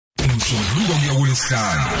Sodluka kuya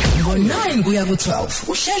kulesihlanu. Ngo9 kuya ku12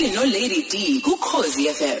 uhleli no Lady D ku Khosi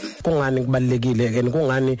FM. Kungani kubalekile ke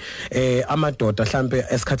kungani amadoda mhlambe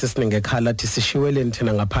esikhathi esiningi ekhala athi sishiweleni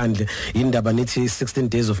thina ngaphandle indaba nithi 16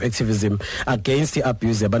 days of activism against the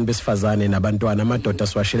abuse yabantu besifazane nabantwana amadoda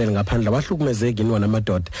siwashileni ngaphandle abahlukumezeki inona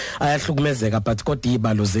amadoda ayahlukumezeka but kodwa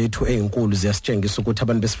ibalo zethu ezinkulu ziyasitshengisa ukuthi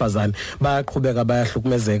abantu besifazane bayaqhubeka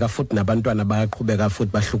bayahlukumezeka futhi nabantwana bayaqhubeka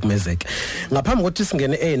futhi bahlukumezeke ngaphambi kokuthi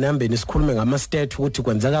singene ezinambeni sikhulume ngama stat ukuthi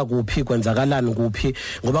kwenzeka kuphi kwenzakalani kuphi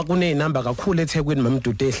ngoba kuneyinamba kakhulu eThekwini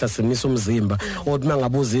mamdude ehlasimisa umzimba othi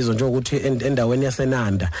mangabuzizwe njengokuthi endaweni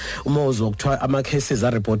yaseNanda uma uzokuthiwa ama cases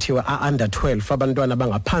are reportiwe under 12 abantwana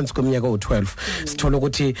bangaphansi kweminyaka o12 sithola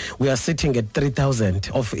ukuthi we are sitting at 3000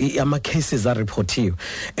 of ama cases are reportiwe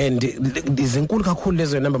and izinkulu kakhulu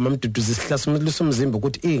lezo namba mamdudu zisihlasimisa umzimba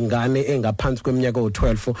ukuthi izingane engaphansi kweminyaka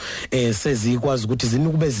o12 sezikwazi ukuthi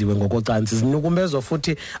zinukubeziwe ngokocansi zinukumbezwa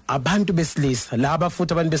futhi abantu besilisa laba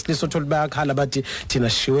futhi abantu besilisa othola bayakhala bathi thina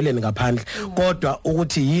shiweleni ngaphandle kodwa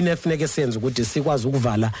ukuthi yini efuneke senze ukuthi sikwazi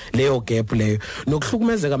ukuvala leyo gap leyo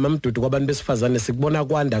nokuhlukumezeka mamdudu kwabantu besifazane sikubona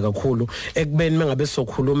kwanda kakhulu ekubeni mengabe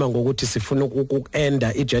sokhuluma ngokuthi sifuna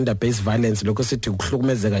ukuenda igender based violence lokho sithi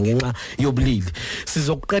ukuhlukumezeka ngenxa yobulili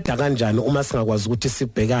sizokuqeda kanjani uma singakwazi ukuthi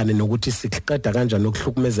sibhekane nokuthi siqeda kanjani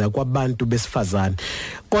ukuhlukumezeka kwabantu besifazane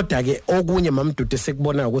kodwa ke okunye mamdudu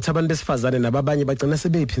sekubona ukuthi abantu besifazane nababanye bagcina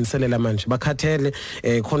sebeyiphinselela manje bakhathele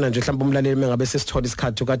khona nje mhlawumbe umlaleli mengabe sesithola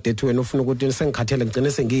isikhathi ukadethu wena ufuna ukuthi sengikhathele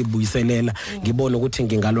ngicine sengiyibuyiselela ngibone ukuthi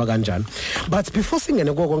ngingalwa kanjani but before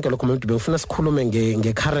singene konke lokho mamdudu bengifuna sikhulume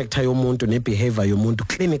nge-character yomuntu ne-behavior yomuntu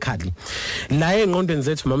clinically la engqondweni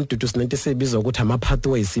zethu mamdudu sinento esibiza ukuthi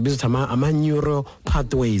ama-pathways sibiza ukuthi ama-neuro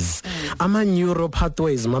pathways ama-neuro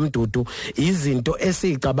pathways mamdudu izinto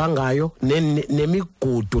esiyicabangayo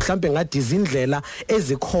nemigudu mhlawumbe ngathi izindlela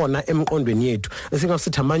ezikhona emqondweni yethu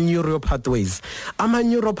esingasithi ama-neuro pathways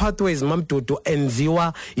ama-neuro pathways mamdudu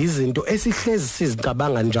enziwa izinto esihlezi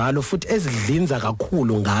sizicabanga njalo futhi ezidlinza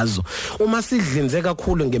kakhulu ngazo uma sidlinze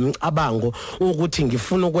kakhulu ngemicabango ukuthi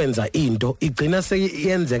ngifuna ukwenza into igcina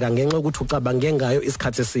seyenzeka ngenxa ukuthi ucabange ngayo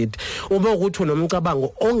isikhathi eside ube ukuthi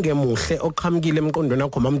unomcabango ongemuhle oqhamukile emqondweni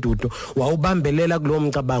wakho mamdudu wawubambelela kulowo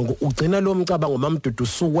mcabango ugcina lo mcabango mamdudu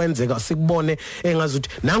sukwenzeka sikubone engazuthi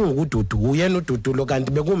nangukududu uyena ududu lo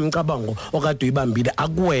kanti bekumcabango okade uyibambile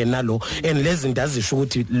akuwena lo and lezi zinto azisho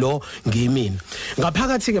ukuthi lo ngiyimina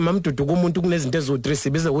ngaphakathi ke mamdudu kumuntu kunezinto ezo3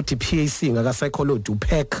 sibize ukuthi PAC ngaka psychology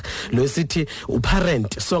uPEC lo sithi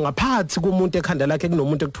uparent so ngaphakathi kumuntu ekhanda lakhe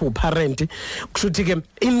kunomuntu ekuthiwa uparent kushuthi ke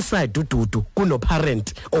inside ududu kuno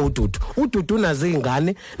parent owududu ududu unazo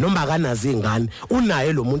izingane noma akanazo izingane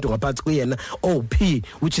unaye lo muntu ngaphakathi kuyena OP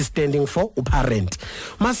which is standing for uparent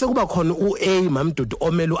mase kuba khona uA mamdudu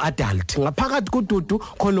omela uadult ngaphakathi kududu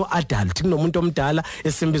khona uadult kunomuntu omdala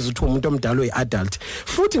esimbiza ukuthi umuntu omdala oyiadult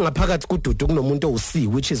futhi ngaphakathi kududu kunomuntu oC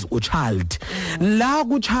which is uchild la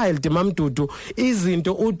kuchild mamdudu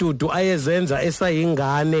izinto ududu ayezenza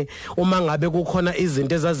esayingane uma ngabe kukhona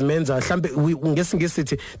izinto ezazimenza mhlambe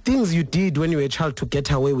ngesingesithi things you did when you were a child to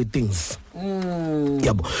get away with things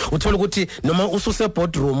yabo uthola ukuthi noma ususe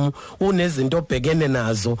boardroom unezinto obhekene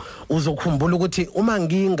nazo uzokhumbula ukuthi uma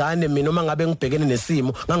ngiyingane mina uma ngabe ngibhekene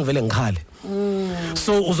nesimo ngangivele ngikhale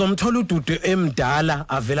so uzomthola ududu emdala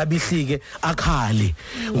avela bihlike akhale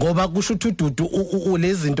ngoba kusho ukuthi ududu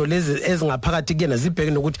lezinto lezi ezingaphakathi kuyena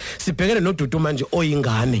zibhekene ukuthi sibhekene nodudu manje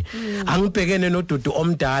oyingane angibhekene nodudu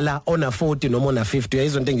omdala ona 40 noma ona 50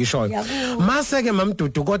 uyayizonto engishoyo mase ke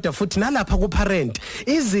mamdudu kodwa futhi nalapha ku parent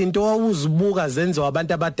izinto wawuzibuka zenziwa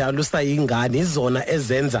abantu abadala usayingane izona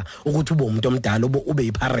ezenza ukuthi ube umuntu omdala ube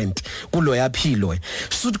yiparent kulo yaphilo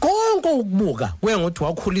so konke ukubuka kuyengothi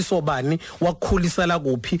wakhulisa obani wakukhulisa la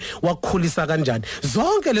kuphi wakukhulisa kanjani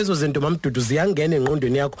zonke lezo zinto mamdudu ziyangena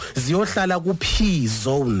engqondweni yakho ziyohlala ku P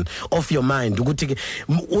zone of your mind ukuthi ke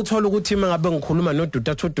uthola ukuthi mangabe ngikhuluma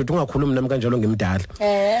nodudu athi ududu ungakhulumi nami kanjalo ngimdala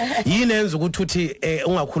yini enza ukuthi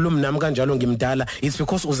ungakhulumi nami kanjalo ngimdala it's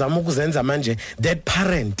because uzama ukuzenza manje that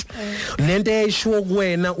parent lento eyishuwa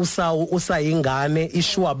kuwena usayingane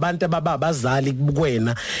ishuwa abantu ababazali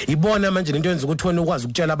kuwena ibona manje lento yenza ukuthi wena ukwazi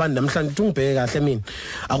ukutshela abantu namhlanje ukuthi ungibheke kahle mina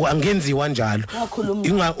angenziwa njalo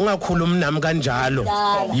ungakhulumi nami kanjalo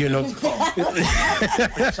you know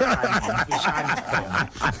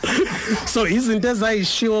so izinto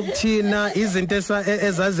ezayishiwo kuthina izinto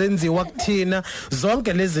ezazenziwa kuthina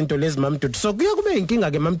zonke lezi zinto lezi mamdudu so kuye kube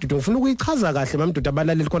inkinga ke mamdudu ngifuna ukuyichaza kahle mamdudu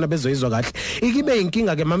abalaleli khona bezoyizwa kahle ikibe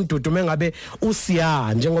inkinga ke mamdudu mengabe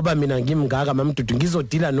usiya njengoba mina ngimngaka mamdudu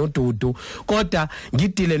ngizodila nodudu kodwa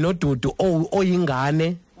ngidile nodudu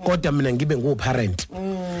oyingane kodwa mina ngibe nguparent.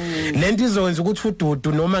 Lento izokwenza ukuthi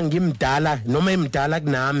uDudu noma ngimdala noma emdala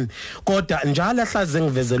kunami kodwa njalo ahlaze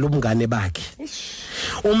ngivezela ubungane bakhe.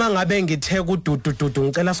 Uma ngabe ngithe kuDudu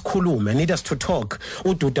ngicela sikhulume, need us to talk.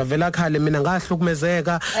 uDudu avela khale mina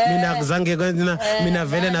ngahlukumezeka, mina kuzange mina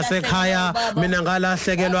vele nasekhaya, mina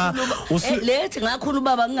ngalahlekelwa lethi ngakhulu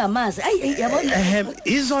baba ngingamazi. Yabona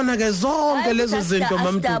izona ke zonke lezo zinto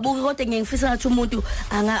mamdudu. Asidabuki kodwa ngiyengifisa ngathi umuntu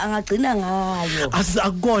angagcina ngayo.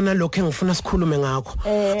 Akukona lokho engifuna sikhulume ngakho.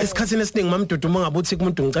 Esikhathini esiningi mamdudu uma ngabe uthi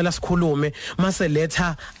kumuntu ngicela sikhulume mase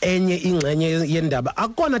letha enye ingxenye yendaba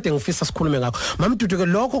akukona ade ngifisa sikhulume ngakho. Mamdudu ke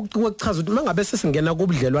lokho kuchaza ukuthi mangabe sesingena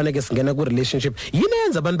kubudlelwane ke singena ku relationship yini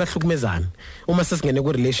yenza abantu bahlukumezana uma sesingena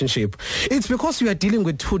ku relationship. It's because you are dealing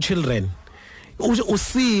with two children.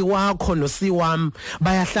 Usi wakho nosi wami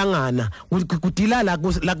bayahlangana kudila la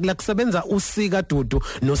kusebenza usika Dudu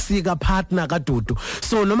nosika partner kaDudu.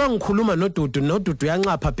 So noma ngikhuluma noDudu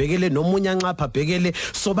uyanxapha bhekele nomunye anxapha bhekele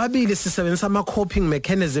sobabili sisebenzisa ama coping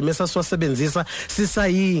mechanism esaswasebenzisa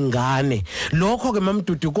sisayingane. Lokho ke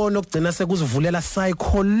mamdudu kona okugcina sekuzivulela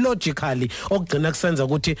psychologically okugcina kusenza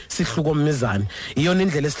ukuthi sihlukumezane. Iyona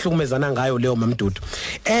indlela esihlukumezana ngayo leyo mamdudu.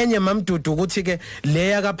 Enye mamdudu ukuthi ke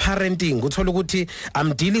leya ka parenting uthola ukuthi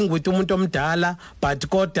I'm dealing with umuntu omdala but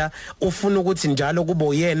kodwa ufuna ukuthi njalo kube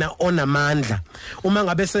uyena onamandla. Uma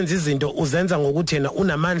ngabe senza izinto uzenza ngokuthi yena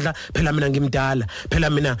unamandla, phela mina ngimdala, phela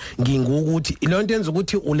mina ngingukuthi. Ilonto yenza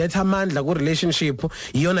ukuthi uletha amandla ku relationship,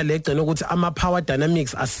 iyona le egcina ukuthi ama power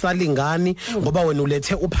dynamics asalingani ngoba wena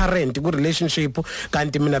ulethe uparent ku relationship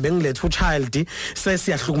kanti mina bengilethe uchild.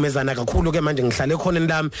 Sesiyahlukumezana kakhulu ke manje ngihlale khona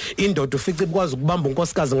lami indoda ufica ikwazi ukubamba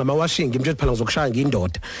unkosikazi ngamawashing imthetho phela ngizokushaya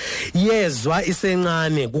ngindoda. Yezwa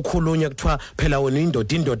isencane kukhulunywa kuthiwa phela wona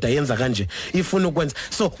indoda yenza kanje ifuna ukwenza.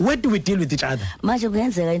 So where do we deal with each other? Manje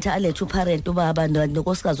kuyenzeka into alethe uparent ubaba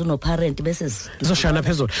nonkosikazi unoparent bese sizoshana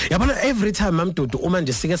phezulu. Yabona every time mamdudu uma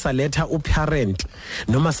nje sike saletha uparent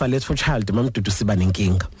noma saletha uchild mamdudu siba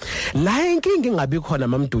nenkinga. La inkinga ingabi khona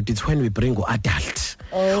mamdudu it's when we bring uadult.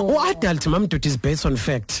 Uadult mamdudu is based on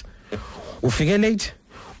fact. Ufike late,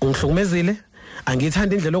 ungihlukumezile,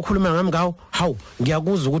 angithanda indlela okhuluma ngami ngawo, hawu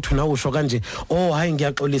ngiyakuzwa ukuthi nawe usho kanje, oh hayi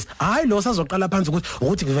ngiyaxolisa. Hayi lo sazoqala phansi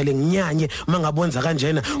ukuthi kuvele nginyanye uma ngabonza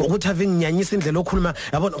kanjena ukuthi ave nginyanyisa indlela okhuluma.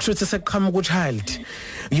 Yabona kushuthi sekuqhamuka uchild.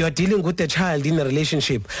 You are dealing with a child in a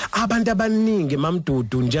relationship. Abantu abaningi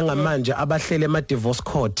mamdudu njengamanje abahlele ema divorce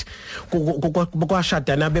court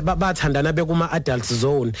kwashadana bathandana bekuma adult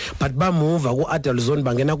zone but ba move ku adult zone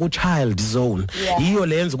bangena ku child zone. Iyo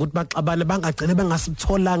lenza ukuthi baxabane bangagcine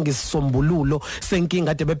bengasitholanga isisombululo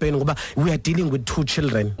senkinga ade bebhekene ngoba we are dealing with two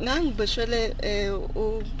children. Ngangibeshwele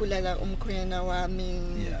ubulala umkhwenyana wami.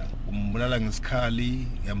 Umbulala ngesikhali,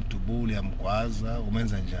 yamdubula, yamgwaza,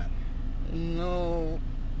 umenza njani? No,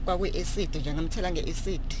 kwaku acid nje ngamthela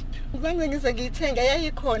ngeacid. Uzange ngize ngithenga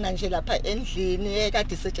yayikhona nje lapha endlini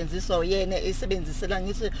ekade isetshenziswa uyena esebenzisela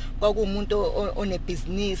ngithi kwakuumuntu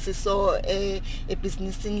onebusiness so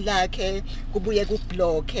ebusinessini lakhe kubuye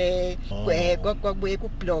kublock kwakubuye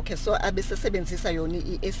kublock so abesebenzisa yona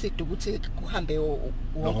iacid ukuthi kuhambe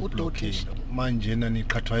wonke manje nani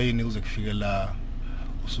qhathwa yini kuze kufike la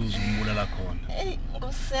usuzumbulala khona?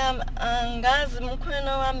 Ngosiyami angazi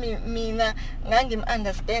umkhwena wami mina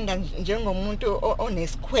ngangim-understanda njengomuntu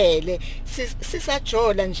onesikhwele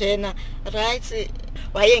sisajola njena right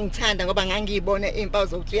wayengithanda ngoba ngangiyibona impawu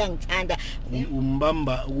zokuthi uyangithanda.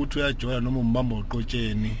 Umbamba ukuthi uyajola noma umbamba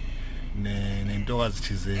uqotsheni nentokazi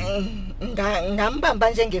thizeni?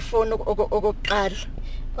 Ngambamba nje ngefoni okokuqala.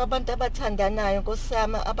 Kwabantu abathandanayo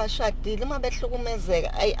nkosiyami abashadile uma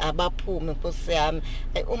behlukumezeka ayi abaphume nkosiyami.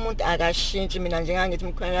 Umuntu akashintshi mina nje ngangithi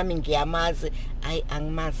umkhwena wami ngiyamazi ayi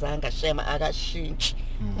angimazanga shema akashintshi.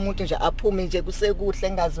 Umuntu nje aphume nje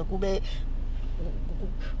kusekuhle ngaze kube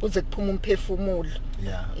uze kuphuma umphefumulo.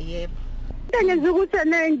 Yebo. Ngenza ukuthi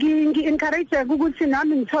ngi-encourage ukuthi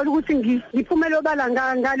nami ngithola ukuthi ngiphumele obala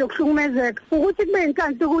ngalokuhlukumezeka ukuthi kube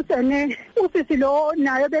inhlanhla ukuthi usisi lo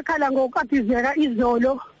nayo bekhala ngokabhizeka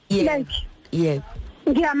izolo like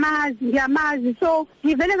ngiyamazi so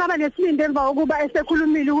ngivele ngaba nesibindi emva kokuba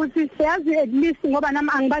esekhulumile ukuthi yazi at least ngoba nami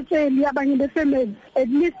angibatsheli abanye befamily at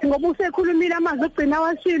least ngoba usekhulumile amazwi ogcina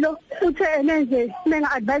washilo uthe nje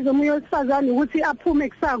menga-advise omunye wesifazane ukuthi aphume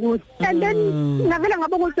kusakuthi and then ngavela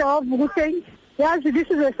ngabo kuJehova ukuthi yazi this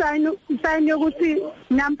is a sign yokuthi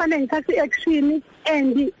nami fanele ngithathe action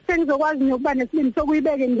and sengizokwazi nokuba nesibindi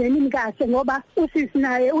sokuyibeka emndenini kahle ngoba usisi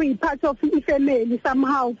naye uyi-part of ifamily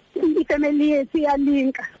somehow. Ifamily yethu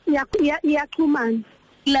iyalinka iyaxhumana.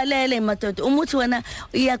 Lalele madoda umuthi wena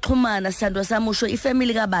iyaxhumana sithandwa sami usho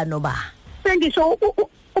ifamily kabani noba? Sengisho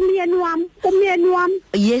umyeni wami.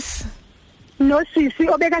 Yes. nosisi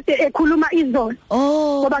obekade ekhuluma izolo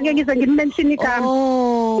ngoba ngeke ngize ngimmention igama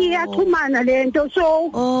iyaxhumana lento so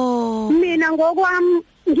mina ngokwami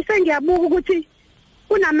ngisengiyabuka ukuthi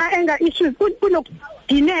kunama anger issues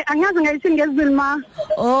kunokudine angazi ngayithi ngezilima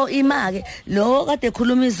imake lo kade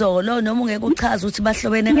ekhuluma izolo noma ungeke uchaza ukuthi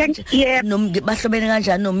bahlobene kanjani bahlobene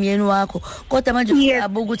kanjani nomyeni wakho kodwa manje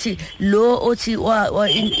uyabuka ukuthi lo othi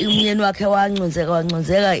umyeni wakhe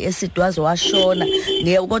wancunzeka esidwazo washona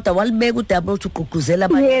kodwa walibeka udaba ukuthi ugqugquzela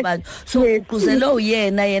abanye abantu so ugqugquzelo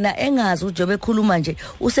uyena engazi ukuthi jobe ekhuluma nje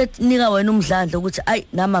usenika wena umdlandla ukuthi ayi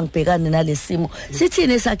nama ngibhekane nalesimo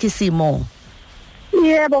sithini sakhe isimo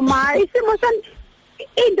yebo ma isimo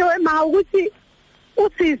into ema ukuthi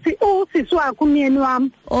usisi wakhe umyeni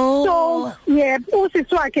wami so yebo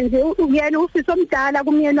usisi wakhe nje uyena usisi omdala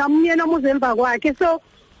kumyeni wami umyeni omuzemva kwakhe so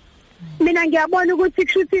mina ngiyabona ukuthi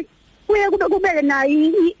kushuthi kuye kube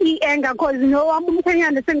nayo ienga cause no wami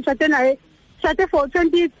umkhwenyana sengishade naye shade for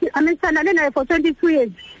 20 amensanane naye for 22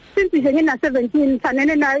 years since nje ngina 17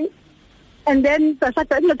 sanene naye and then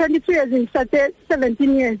sashade no 22 years ngishade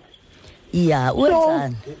 17 years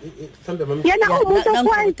wenzani yena umuntu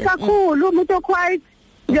quiet kakhulu umuntu quiet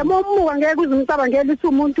nje momuka ngeke uzumcabangela ukuthi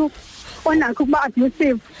umuntu onakho kuba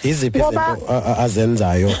abusive iziphi izinto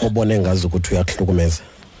azenzayo obone ngazi ukuthi uyakuhlukumeza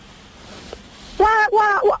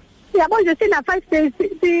yabo nje sina 5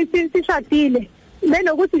 days sishadile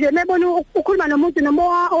benokuthi nje mebona ukukhuluma nomuntu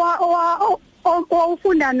noma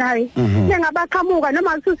owufunda naye ngabaqhamuka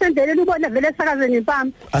noma ususendleleni ubona vele esakaze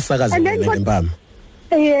ngempama asakaze ngempama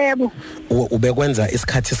yebo ubekwenza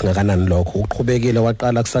isikhathi singakanani lokho uqhubekile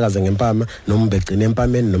waqala kusakaza ngempama noma begcina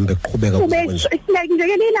empameni noma beqhubeka ukwenza nje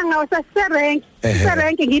ilanga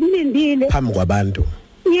waserank ngimlindile phambi kwabantu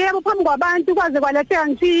yebo phambi kwabantu kwaze kwalahleka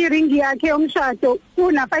ngithi iringi yakhe yomshado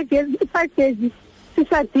kuna 5 days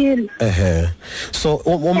sisadile so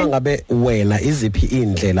uma ngabe wena iziphi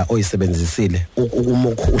indlela oyisebenzisile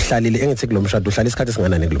uhlalile engithi kulomshado uhlala isikhathi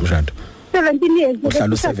singanani kulomshado 17 years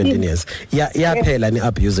uhlala 17 years yaphela ni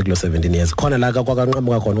abuse kulo 17 years khona la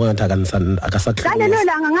kwakanqamuka khona ungathi akasakhuluma ngale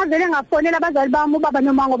langa ngavele ngafonela abazali bami ubaba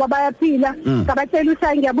noma ngoba bayaphila ngabatshela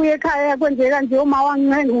ukuthi ngiyabuya ekhaya kwenzeka nje uma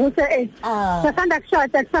wangicenga ukuthi sasanda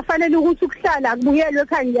kushada kusafanele ukuthi ukuhlala kubuyelwe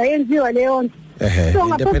ekhaya ngiyayenziwa leyo nto so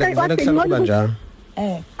ngaphosa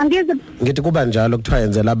angize ngithi kuba njalo kuthiwa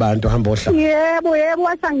yenzela abantu hamba ohla yebo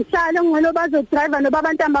wasangihlala ngelo bazo driver noba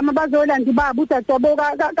abantambama bazolanda ibaba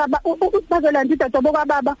udadeboka bazolanda udadeboka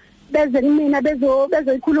baba beze kumina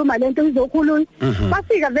bezoyikhuluma lento izokhuluma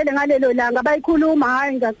bafika vele ngalelo langa bayikhuluma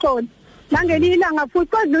hayi ngaxola nangelilanga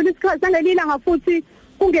futhi kwadlula isikhathi nangelilanga futhi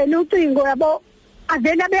ungena ucingo yabo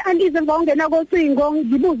avela be-uneasy emva ungena kocingo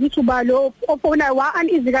ngibuza ukuthi uba lo ofona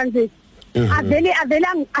wa-uneasy kanje avele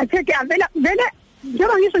athethe avela vele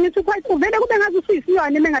njengoba ngisho ngithi uvele kube ngazi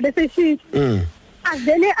usiyisiywane mengabe seshisa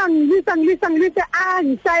avele angilisa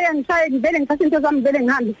ngishaye ngivele ngithathe into zami vele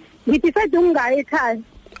ngihambe ngithi fethu ungayi ekhaya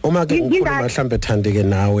uma ke ukhuluma mhlambe thandike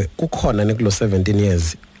nawe kukhona nekulo 17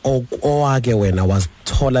 years owake wena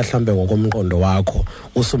wasithola mhlambe ngokomqondo wakho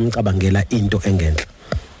usumcabangela into engenhla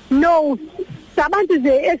no abantu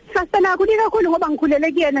nje esisasana kunika kakhulu ngoba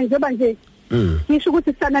ngikhulele kuyena njengoba nje ngisho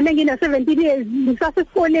ukuthi sanane ngina 17 years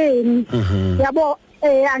ngisasesikoleni yabo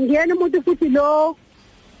angiyena umuntu futhi lo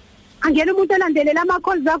angiyena umuntu olandelela ama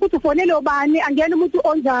calls akho ukuthi ufonele obani angiyena umuntu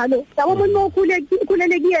onjalo yabo umuntu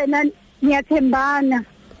okhulele kuyena niyathembana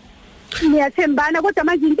kodwa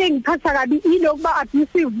manje into engiphatha kabi ilokuba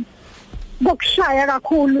abusive bokushaya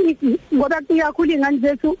kakhulu ngoba kakhulu ingane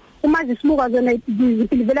zethu uma zisibuka zona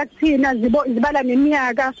zivela kuthina zibala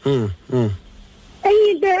neminyaka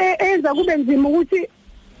into enza kube nzima ukuthi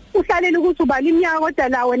uhlalele ukuthi ubala iminyaka kodwa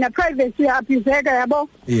la wena privacy uyabhizeka yabo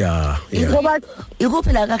ngoba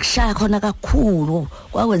ikuphi la kakushaya khona kakhulu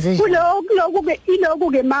kwakwenze nje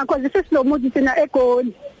kuloko ke makho sesilomuthi thina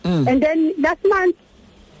eGoli and then last month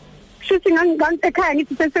shuthi ekhaya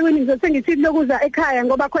ngithi sesekweni ngizosengithi lokuza ekhaya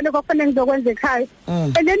ngoba khona kwafanele ngizokwenza ekhaya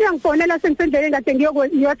and then uyangifonela sengisendleleni kade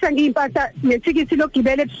ngiyothenga impahla nethikithi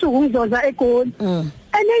lokugibela ebusuku ngizoza eGoli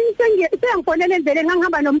and then sengifonela endleleni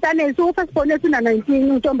ngihamba nomntanesi ufirst born ethu na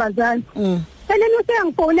 19 untombazana and then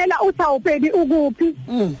usengifonela uthi awupheli ukuphi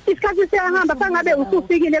isikhathi siyahamba sangabe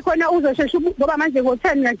usufikile khona uzoshesha ngoba manje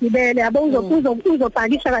ngo10 ngiyagibela yabo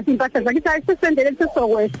uzobhakisha kahle impahla zakithi ayisendleleni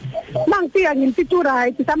sesokwehle mangifika ngimfithi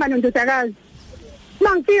right sama nondodakazi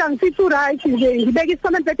mangifika ngimfithi right nje ngibeka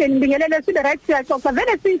isicoma embedeni ngibingelele sibe right siyaxoxa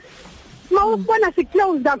vele si mawubona si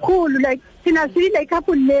close kakhulu like thina sile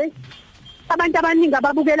couple le abantu abaningi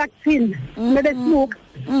ababukela kuthina bebesibuka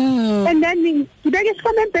and then ngibeka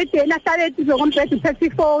isicoma embedeni ahlale ethi zokombhedi uphethe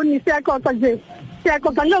ifoni siyaxoxa nje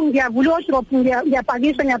siyaxoxa lo ngiyavula wardrobe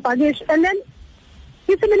ngiyabhakisha and then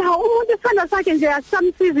Ngithi mina umuntu isandla sakhe nje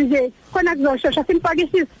asamsizi nje khona kuzoshosha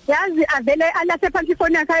simpakishise yazi avele alahle phansi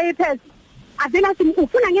ifoni yakhe ayiphethe avela sithi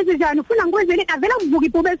ufuna ngenze njani ufuna ngikwenzele avela uvuka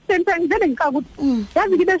ibhube esenteni vele ngicaka ukuthi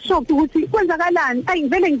yazi ngibe shocked ukuthi kwenzakalani ayi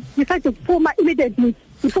vele ngisathi ukuphuma immediately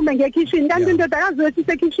ngiphume ngekitchen kanti indodakazi wethu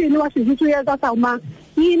isekitchen washiza ukuthi uyeza sawuma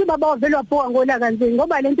yini baba wavela wabhoka ngola kanje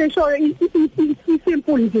ngoba lento eshoyo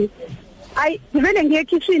isimple nje ayi vele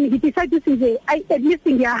ngekitchen ngidecide ukuthi nje ayi at least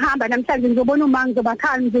ngiyahamba namhlanje ngizobona uma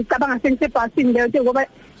ngizobakhala ngicabanga sengisebhasini leyo nto ngoba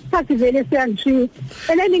sathi vele siyangishiya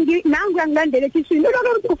eleni nangu yangilandela ekitchen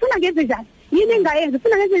lokho ufuna ngenze njani yini engayenza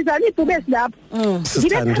ufuna ngenze njani ibhubesi lapho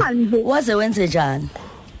ngibe phansi waze wenze njani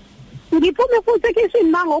ngiphume futhi ekitchen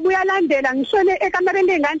mangoba uyalandela ngishone ekamereni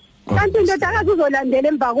lengane kanti indodakazi uzolandela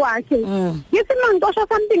emva kwakhe ngithi mangixosha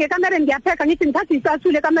something ekamereni ngiyapheka ngithi ngithatha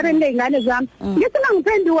isathule ekamereni lengane zami ngithi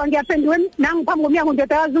mangiphenduka ngiyaphenduka nangiphambi komnyango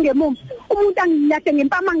indodakazi ungemuva umuntu angilahle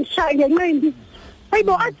ngempama ngishaye ngenqindi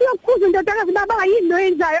hayibo athi ukukhuza indodakazi baba yini lo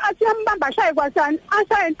yenzayo athi yambamba ashaye kwasana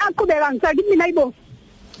ashaye aqhubeka ngisaki mina hayibo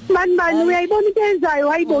mani uyayibona into enzayo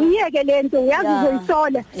hayibo ngiyeke lento yazi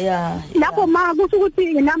uzoyisola lapho ma kusho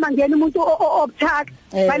ukuthi nami ngene umuntu obuthaka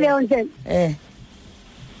baleyo ndlela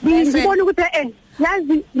ngibona ukuthi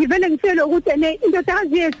yazi ngivele ngifele ukuthi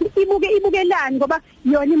indodakazi yethu ibukelani ngoba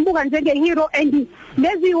yona imbuka njengehero and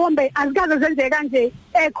lezi ihombe azikaze zenzeke kanje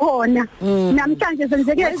ekhona namhlanje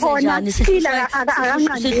zenzeke khona sila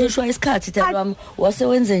akancane sihlushwa isikhathi tata wami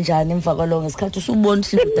wasewenze njani emva kwalonke isikhathi usubona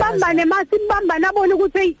simbambane abona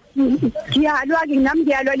ukuthi ngiyalwa ke nami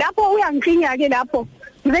ngiyalwa lapho uyangikhinya ke lapho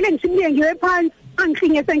ngivele ngisibuye ngiwe phansi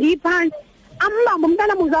angikhinye sengiyiphansi ambamba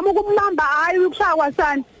umntana muzama ukumbamba hayi ukushaya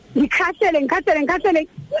kwasana ngikhahlele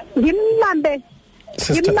ngimlambe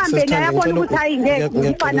naye yabona ukuthi hayi ngeke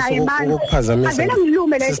ngifana naye manje avela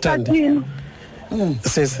ngilume la esikhathini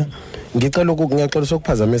sisi ngicela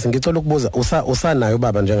ukukuphazamisa ngicela ukubuza usanayo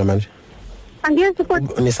baba njengamanje angiyenzi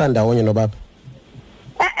kodwa nisandawonye nobaba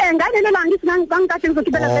ngane noma ngithi ngangikade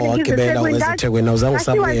ngizogibela ngale eThekwini awuzange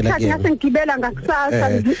usabuyela ke ngase ngigibela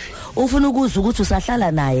ngakusasa ufuna ukuzwa ukuthi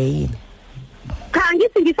usahlala naye yini cha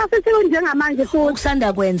ngithi ngisasesewe njengamanje futhi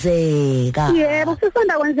ukusanda kwenzeka yebo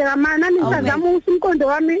kusanda kwenzeka mana nami ngizama umqondo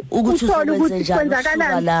wami uthola ukuthi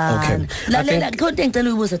kwenzakalani lalela konke ngicela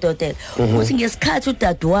uyibuze dodela ukuthi ngesikhathi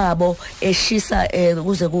udadewabo eshisa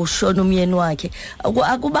kuze kushona umyeni wakhe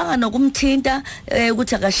akubanga nokumthinta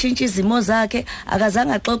ukuthi akashintshe izimo zakhe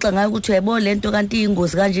akazange axoxe ngayo ukuthi uyayibona lento kanti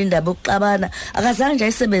ingozi kanje indaba yokuxabana akazange nje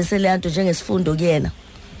ayisebenzise le nto njengesifundo kuyena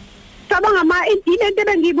cabanga into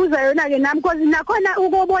bengibuza yona ke nami because nakhona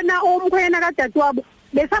ukubona umkhwena kadadewabo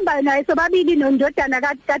besihamba naye sobabili nondodana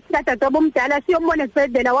kadadewabo omdala siyombona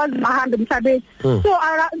esibhedlela wazi mahamba emhlabeni so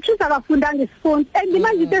akushisa akafundanga isifundo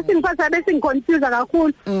manje into esingifasa bese ngiconfuse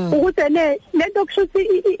kakhulu ukuthi lento kushuthi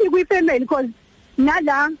ikwi-family because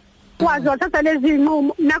nala wazi wathatha lezi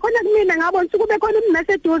nqumo nakhona kumina ngabona ukuthi kube khona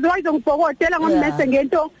ummese eduze wayizongibhokotela ngommese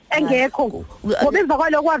ngento engekho ngoba emva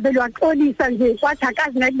kwaloko wavela waxolisa nje wathi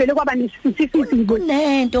akazi ngathi vele kwaba nesifisisi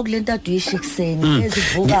kunento kulento aduyisha ekseni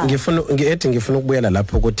ezivuka ngifuna ukubuyela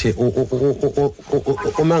lapho ukuthi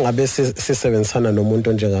uma ngabe sisebenzisana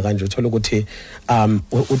nomuntu njenga kanje uthola ukuthi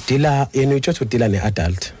udila yena uthi udila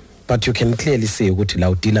neadult. But you can clearly see ukuthi la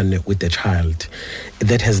udila with the child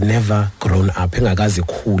that has never grown up engakazi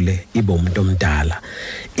khule ibe umuntu omdala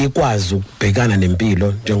ikwazi ukubhekana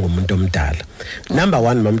nempilo njengomuntu omdala. Number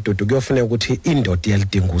 1 mamdudu kuyofuneka ukuthi indoda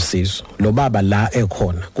iyalidinga usizo lo baba la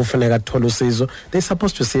ekhona kufuneka athola usizo. They're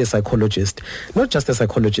supposed to see a psychologist, not just a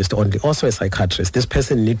psychologist only, also a psychiatrist. This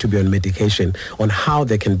person need to be on medication on how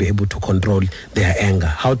they can be able to control their anger,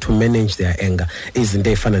 how to manage their anger. Izinto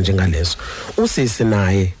ezifana njengalezo usisi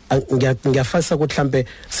naye ngiyafasa ukuthi mhlambe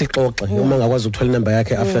sixoxe uma ngakwazi ukuthola number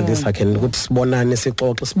yakhe after this I can ukuthi sibonane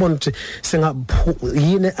sixoxe sibone ukuthi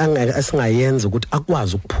yini asingayenza ukuthi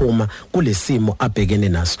akwazi ukuphuma kulesimo abhekene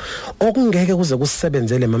naso okungeke kuze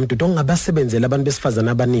kusebenzele mamdudu ongabasebenzela abantu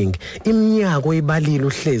besifazana abaningi iminyaka oyibalile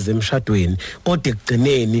uhleze emshadweni kodwa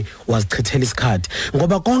ekugcineni wazichithela isikhathi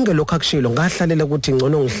ngoba konke lokho akushilo ngahlalela ukuthi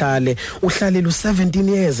ngcono ngihlale uhlalele u17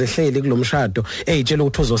 years ehleli kulomshado eyitshela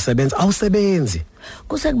ukuthi uzosebenza awusebenzi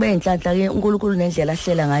kusekube inhlanhla ke uNkulunkulu nendlela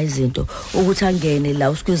ahlela ngayo izinto ukuthi angene la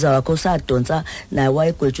usikwiza wakho sadonsa naye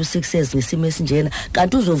wayegwethu 6 years ngisimo esinjena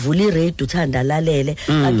kanti uzovula iradio uthanda lalele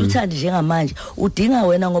kanti uthanda njengamanje udinga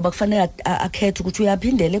wena ngoba kufanele akhethe ukuthi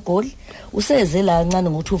uyaphindela egoli useze la kancane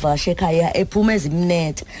ngokuthi uvashe ekhaya ephuma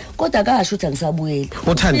ezimnethe kodwa akasho ukuthi angisabuyeli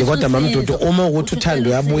uthandi kodwa mamdudu uma ukuthi uthanda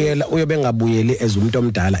uyabuyela uyobe ngabuyeli as umuntu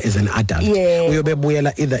omdala as an adult uyobe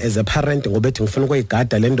buyela either as a parent ngoba ethi ngifuna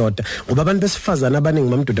ukuyigada le ndoda ngoba abantu besifazana abesifazane abaningi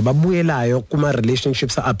mamdudu babuyelayo kuma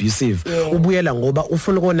relationships abusive ubuyela ngoba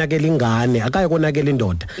ufuna ukonakela ingane akaye konakela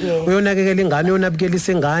indoda uyonakekela ingane uyonabukela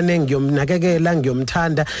ingane ngiyomnakekela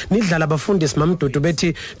ngiyomthanda nidlala abafundisi mamdudu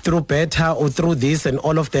bethi through better or through this and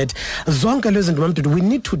all of that zonke lezi zinto mamdudu we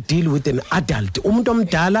need to deal with an adult umuntu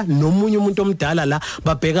omdala nomunye umuntu omdala la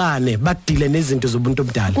babhekane badile nezinto zobuntu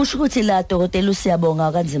omdala kusho ukuthi la dokotela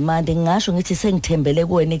usiyabonga kaNzimande ngisho ngithi sengithembele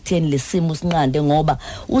kuwena ekutheni lesimo sinqande ngoba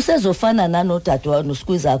usezofana nanodadwa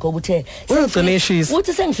noSqueeze akho ubuthe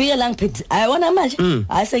uthi sengifike la ngiphethe ayona manje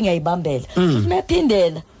hayi sengiyayibambela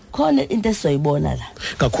usimephindela khona into esizoyibona la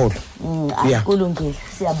kakhulu kulungile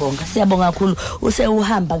siyabonga kakhulu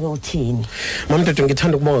usewuhamba ke uthini mamdudu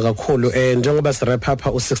ngithanda ukubonga kakhulu njengoba sirap up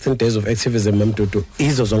u16 days of activism mamdudu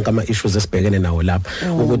izo zonke ama issues esibhekene nawo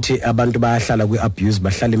lapha ukuthi abantu bayahlala kwiabuse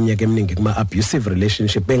bahlala iminyaka eminingi kuma abusive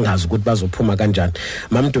relationship bengazi ukuthi bazophuma kanjani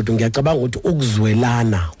mamdudu ngiyacabanga ukuthi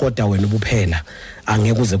ukuzwelana kodwa wena ubuphela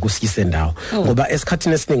angeke uze kusiyise ndawo ngoba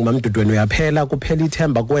esikhathini esiningi mamdudu wena uyaphela kuphela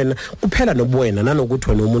ithemba kuwena kuphela nobuwena nanokuthi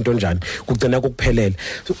wena umuntu onjani kugcina kokuphelele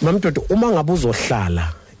mamdudu uma ngabe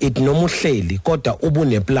uzohlala it nomuhleli kodwa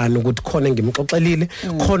ubuneplan ukuthi khona ngimxoxelile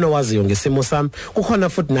khona waziyo ngesimo sami kukhona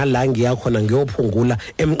futhi nala ngiyakhona ngiyophungula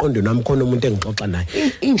emqondweni wami khona umuntu engixoxa naye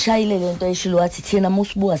ingishayile lento ayishilo wathi thina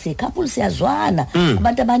musibuka secouple siyazwana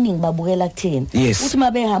abantu abaningi babukela kuthina uthi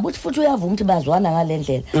mabehamba uthi futhi uyavuma ukuthi bazwana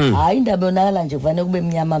ngalendlela hayi indaba yonakala nje kufanele kube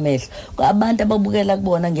emnyama amehlo abantu ababukela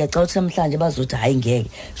kubona ngiyacela ukuthi namhlanje bazothi hayi ngeke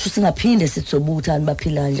sho singaphinde sithobuthani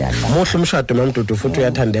baphila kanjani muhle umshado mamdudu futhi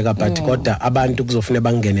uyathandeka but kodwa abantu kuzofuneka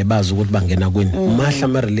bangene bazi ukuthi bangena kwini mahla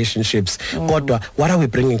ama relationships kodwa what are we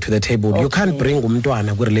bringing to the table you can't bring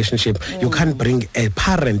umntwana ku relationship you can't bring a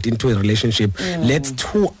parent into a relationship let's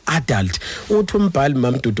two adult uthi umbhali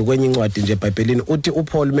mamdudu kwenye incwadi nje eBhayibhelini uthi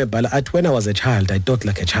uPaul mebhala athi when I was a child I thought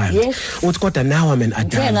like a child uthi kodwa now I'm an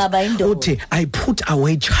adult uthi I put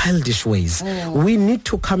away childish ways we need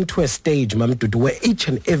to come to a stage mamdudu where each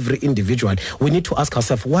and every individual we need to ask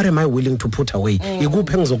ourselves what am I willing to put away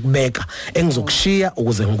ikuphi engizokubeka engizokushiya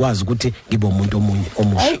ukuze ngikwazi ukuthi ngibe umuntu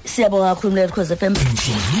omusha hayi siyabonga kakhulu mlelo Khosi FM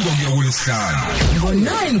ngo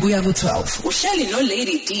 9 kuya ku 12 uhleli no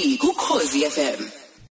Lady D ku Khosi FM.